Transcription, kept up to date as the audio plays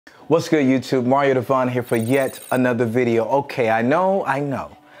What's good, YouTube? Mario Devon here for yet another video. Okay, I know.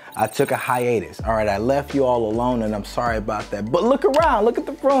 I took a hiatus. All right, I left you all alone and I'm sorry about that. But look around, look at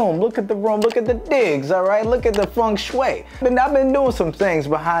the room, look at the digs, all right? Look at the feng shui. And I've been doing some things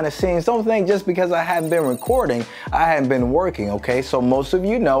behind the scenes. Don't think just because I haven't been recording, I haven't been working, okay? So most of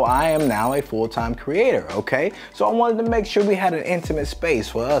you know I am now a full-time creator, okay? So I wanted to make sure we had an intimate space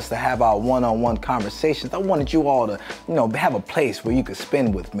for us to have our one-on-one conversations. I wanted you all to, have a place where you could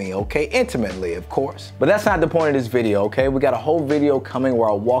spend with me, okay? Intimately, of course. But that's not the point of this video, okay? We got a whole video coming where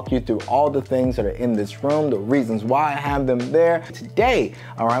I'll walk you through all the things that are in this room, the reasons why I have them there. Today,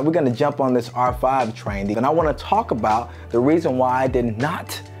 all right, we're gonna jump on this R5 train, and I wanna talk about the reason why I did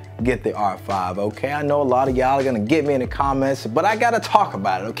not get the R5, okay? I know a lot of y'all are gonna get me in the comments, but I gotta talk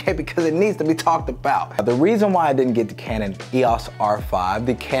about it, okay? Because it needs to be talked about. The reason why I didn't get the Canon EOS R5,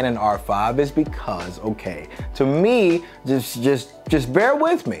 the Canon R5, is because, okay, to me, just bear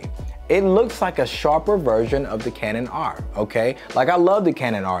with me. It looks like a sharper version of the Canon R, okay? Like, I love the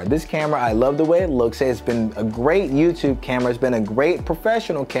Canon R. This camera, I love the way it looks. It's been a great YouTube camera. It's been a great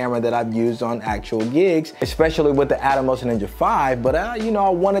professional camera that I've used on actual gigs, especially with the Atomos Ninja 5. But, I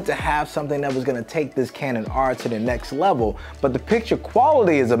wanted to have something that was gonna take this Canon R to the next level. But the picture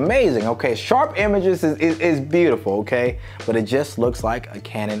quality is amazing, okay? Sharp images is beautiful, okay? But it just looks like a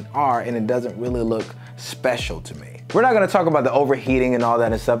Canon R, and it doesn't really look special to me. We're not gonna talk about the overheating and all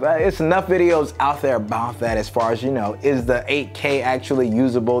that and stuff. It's enough videos out there about that as far as, is the 8K actually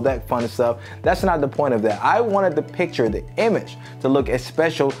usable, that fun stuff. That's not the point of that. I wanted the picture, the image, to look as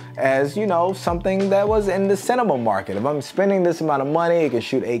special as, something that was in the cinema market. If I'm spending this amount of money, it can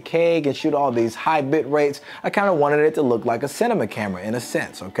shoot 8K, it can shoot all these high bit rates. I kind of wanted it to look like a cinema camera in a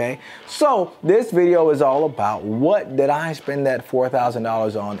sense, okay? So this video is all about what did I spend that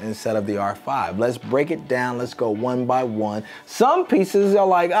 $4,000 on instead of the R5. Let's break it down. Let's go one by one. Some pieces are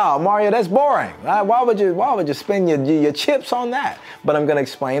like, oh, Mario, that's boring. Why would you spend your chips on that? But I'm gonna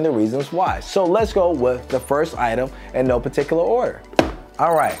explain the reasons why. So let's go with the first item in no particular order.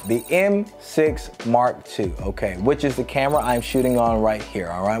 All right, the M6 Mark II, okay, which is the camera I'm shooting on right here,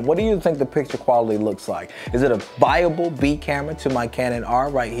 all right? What do you think the picture quality looks like? Is it a viable B camera to my Canon R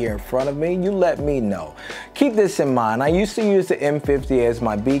right here in front of me? You let me know. Keep this in mind. I used to use the M50 as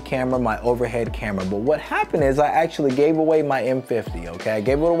my B camera, my overhead camera, but what happened is I actually gave away my M50, okay? I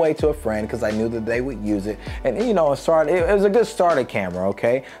gave it away to a friend because I knew that they would use it, and it was a good starter camera,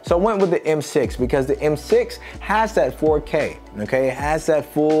 okay? So I went with the M6 because the M6 has that 4K, okay? It has that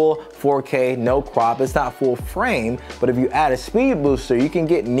full 4K, no crop. It's not full frame, but if you add a speed booster, you can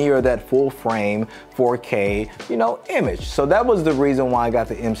get near that full frame 4K, image. So that was the reason why I got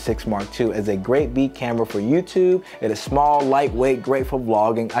the M6 Mark II as a great B camera for YouTube. It is small, lightweight, great for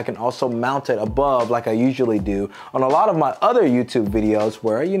vlogging. I can also mount it above like I usually do on a lot of my other YouTube videos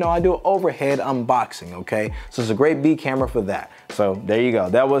where, I do an overhead unboxing, okay? So it's a great B camera for that. So there you go.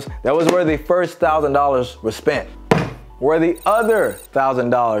 That was where the first $1,000 was spent. Where the other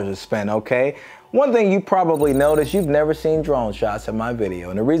 $1,000 is spent, okay? One thing you probably noticed, you've never seen drone shots in my video.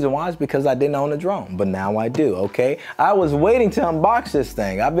 And the reason why is because I didn't own a drone, but now I do, okay? I was waiting to unbox this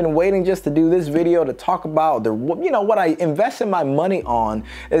thing. I've been waiting just to do this video to talk about what I invested my money on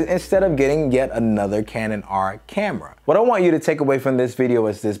instead of getting yet another Canon R camera. What I want you to take away from this video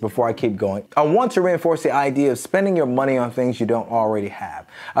is this before I keep going. I want to reinforce the idea of spending your money on things you don't already have.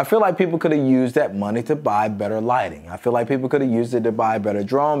 I feel like people could have used that money to buy better lighting. I feel like people could have used it to buy better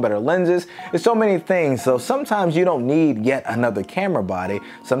drone, better lenses. It's so many things. So sometimes you don't need yet another camera body.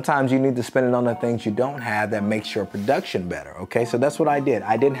 Sometimes you need to spend it on the things you don't have that makes your production better, okay? So that's what I did.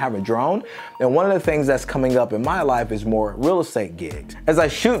 I didn't have a drone, and one of the things that's coming up in my life is more real estate gigs. As I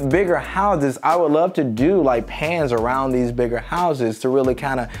shoot bigger houses, I would love to do like pans around these bigger houses to really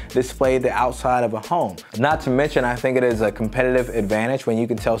kind of display the outside of a home. Not to mention, I think it is a competitive advantage when you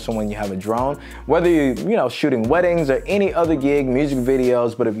can tell someone you have a drone, whether you're shooting weddings or any other gig, music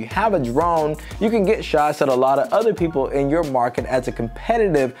videos, but if you have a drone, you can get shots that a lot of other people in your market as a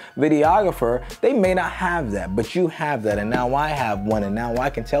competitive videographer, they may not have that, but you have that, and now I have one, and now I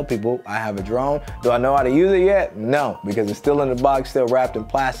can tell people I have a drone. Do I know how to use it yet? No, because it's still in the box, still wrapped in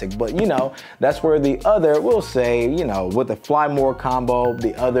plastic, but that's where the other, we'll say, with the Fly More combo,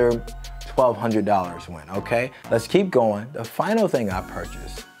 the other $1,200 went, okay? Let's keep going. The final thing I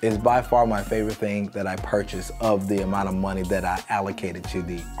purchased is by far my favorite thing that I purchased of the amount of money that I allocated to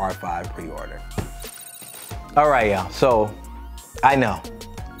the R5 pre-order. All right, y'all, so I know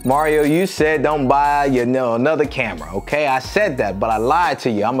Mario, you said don't buy another camera, okay? I said that, but I lied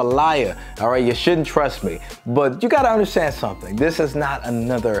to you. I'm a liar, all right? You shouldn't trust me. But you gotta understand something. This is not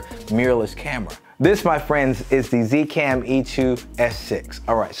another mirrorless camera. This, my friends, is the Zcam E2 S6.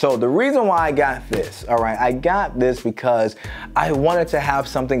 All right, so the reason why I got this, all right, I got this because I wanted to have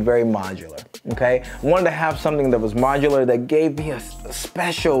something very modular, okay? I wanted to have something that was modular that gave me a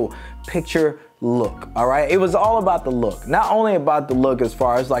special picture look, all right? It was all about the look. Not only about the look as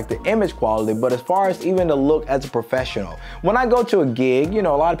far as like the image quality, but as far as even the look as a professional. When I go to a gig, a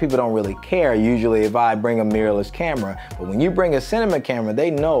lot of people don't really care usually if I bring a mirrorless camera, but when you bring a cinema camera,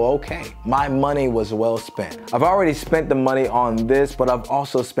 they know, okay, my money was well spent. I've already spent the money on this, but I've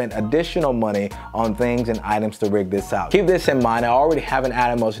also spent additional money on things and items to rig this out. Keep this in mind, I already have an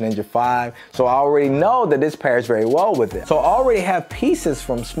Atomos Ninja 5, so I already know that this pairs very well with it. So I already have pieces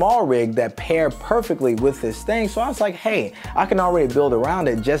from Small Rig that pair perfectly with this thing, so I was like, hey, I can already build around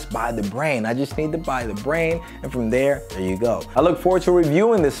it just by the brain. I just need to buy the brain, and from there you go. I look forward to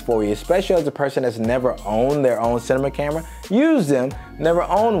reviewing this for you, especially as a person that's never owned their own cinema camera, used them, never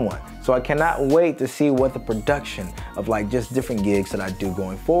owned one. So I cannot wait to see what the production of like just different gigs that I do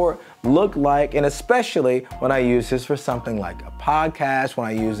going forward look like, and especially when I use this for something like a podcast, when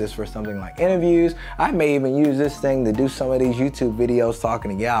I use this for something like interviews. I may even use this thing to do some of these YouTube videos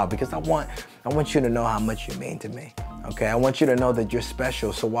talking to y'all, because I want you to know how much you mean to me. Okay, I want you to know that you're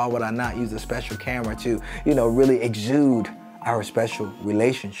special, so why would I not use a special camera to, really exude our special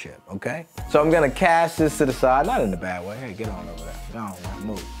relationship, okay? So I'm gonna cast this to the side, not in a bad way. Hey, get on over there. No,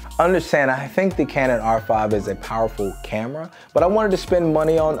 move. Understand, I think the Canon R5 is a powerful camera, but I wanted to spend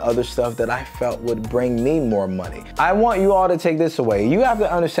money on other stuff that I felt would bring me more money. I want you all to take this away. You have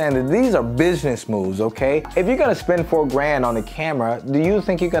to understand that these are business moves, okay? If you're gonna spend $4 on a camera, do you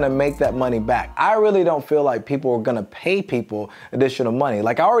think you're gonna make that money back? I really don't feel like people are gonna pay people additional money.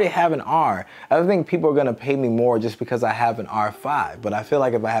 Like, I already have an R. I don't think people are gonna pay me more just because I have an R5, but I feel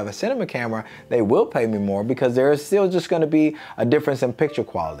like if I have a cinema camera, they will pay me more because there is still just gonna be a difference in picture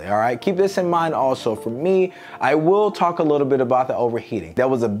quality. All right, keep this in mind also. For me, I will talk a little bit about the overheating. That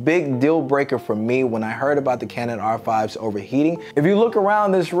was a big deal breaker for me when I heard about the Canon R5's overheating. If you look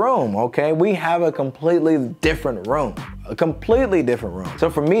around this room, okay, we have a completely different room. A completely different room. So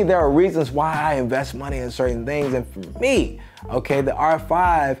for me, there are reasons why I invest money in certain things, and for me, okay, the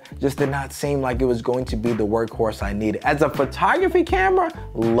R5 just did not seem like it was going to be the workhorse I needed. As a photography camera,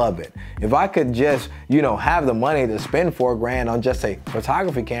 love it. If I could just, have the money to spend $4 on just a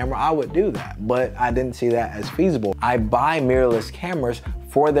photography camera, I would do that, but I didn't see that as feasible. I buy mirrorless cameras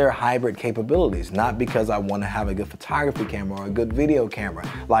for their hybrid capabilities, not because I want to have a good photography camera or a good video camera.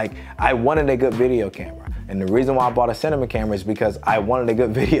 Like, I wanted a good video camera. And the reason why I bought a cinema camera is because I wanted a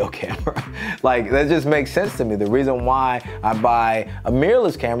good video camera. Like, that just makes sense to me. The reason why I buy a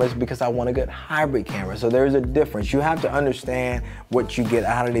mirrorless camera is because I want a good hybrid camera. So there's a difference. You have to understand what you get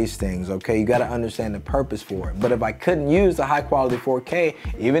out of these things, okay? You gotta understand the purpose for it. But if I couldn't use the high quality 4K,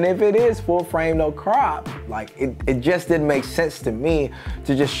 even if it is full frame, no crop, like it just didn't make sense to me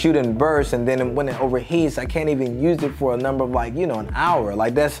to just shoot in bursts, and then when it overheats, I can't even use it for a number of an hour.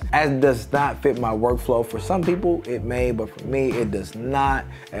 Like, that does not fit my workflow. For some people it may, but for me it does not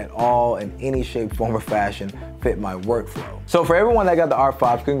at all in any shape, form, or fashion fit my workflow. So for everyone that got the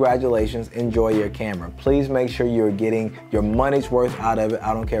R5, congratulations, enjoy your camera. Please make sure you're getting your money's worth out of it.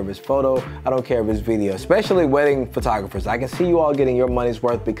 I don't care if it's photo, I don't care if it's video, especially wedding photographers. I can see you all getting your money's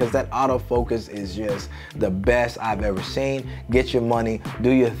worth because that autofocus is just the best I've ever seen. Get your money,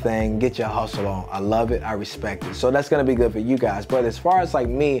 do your thing, get your hustle on. I love it, I respect it. So that's gonna be good for you guys. But as far as like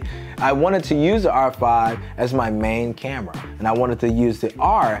me, I wanted to use the R5 as my main camera, and I wanted to use the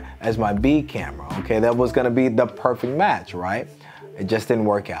R as my B camera, okay? That was gonna be the perfect match, right? It just didn't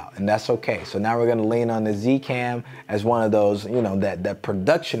work out, and that's okay. So now we're gonna lean on the Zcam as one of those, that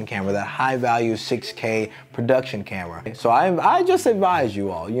production camera, that high value 6K production camera. So I just advise you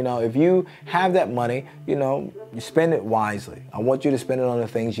all, if you have that money, you spend it wisely. I want you to spend it on the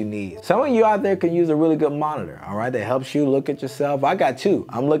things you need. Some of you out there could use a really good monitor, all right, that helps you look at yourself. I got two.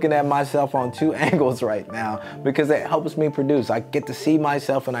 I'm looking at myself on 2 angles right now because it helps me produce. I get to see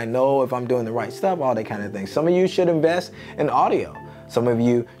myself and I know if I'm doing the right stuff, all that kind of thing. Some of you should invest in audio. Some of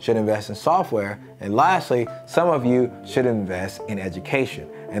you should invest in software. And lastly, some of you should invest in education.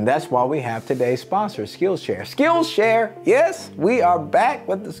 And that's why we have today's sponsor, Skillshare. Skillshare, yes, we are back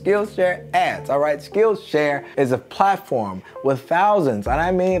with the Skillshare ads, all right? Skillshare is a platform with thousands, and I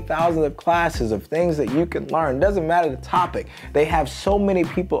mean thousands of classes of things that you can learn. Doesn't matter the topic. They have so many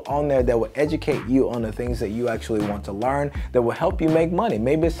people on there that will educate you on the things that you actually want to learn, that will help you make money.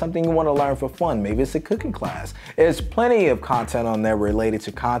 Maybe it's something you want to learn for fun. Maybe it's a cooking class. There's plenty of content on there related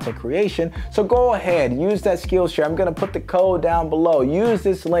to content creation. So go ahead, use that Skillshare. I'm going to put the code down below. Use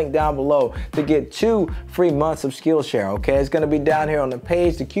this link down below to get 2 free months of Skillshare, okay? It's going to be down here on the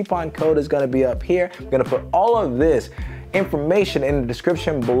page. The coupon code is going to be up here. I'm going to put all of this information in the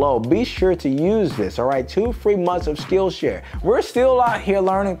description below. Be sure to use this, all right? 2 free months of Skillshare. We're still out here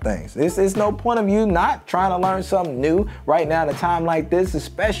learning things. There's no point of you not trying to learn something new right now at a time like this,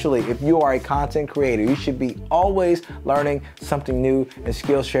 especially if you are a content creator. You should be always learning something new, and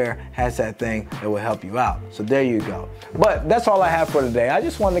Skillshare has that thing that will help you out. So there you go. But that's all I have for today. I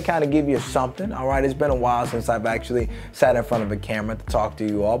just wanted to kind of give you something, all right? It's been a while since I've actually sat in front of a camera to talk to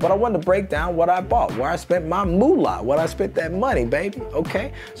you all, but I wanted to break down what I bought, where I spent my moolah, what I spent that money, baby,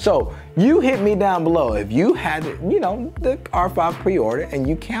 okay? So you hit me down below. If you had, you know, the R5 pre-order and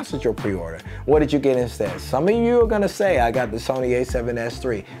you canceled your pre-order, what did you get instead? Some of you are gonna say, I got the Sony a7S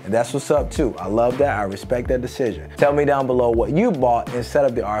III, and that's what's up too. I love that, I respect that decision. Tell me down below what you bought instead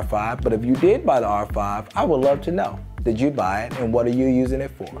of the R5, but if you did buy the R5, I would love to know. Did you buy it, and what are you using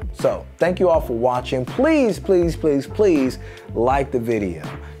it for? So thank you all for watching. Please, please, please, please like the video.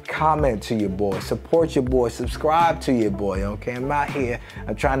 Comment to your boy, support your boy, subscribe to your boy, okay? I'm out here,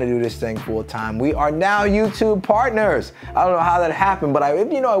 I'm trying to do this thing full time. We are now YouTube partners. I don't know how that happened, but it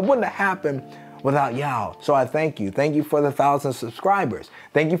wouldn't have happened without y'all. So I thank you. Thank you for the 1,000 subscribers.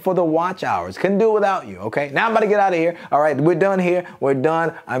 Thank you for the watch hours. Couldn't do it without you, okay? Now I'm about to get out of here. All right, we're done here. We're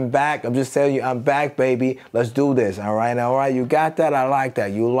done. I'm back. I'm just telling you, I'm back, baby. Let's do this, all right? All right, you got that? I like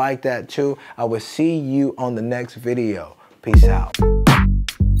that. You like that too? I will see you on the next video. Peace out.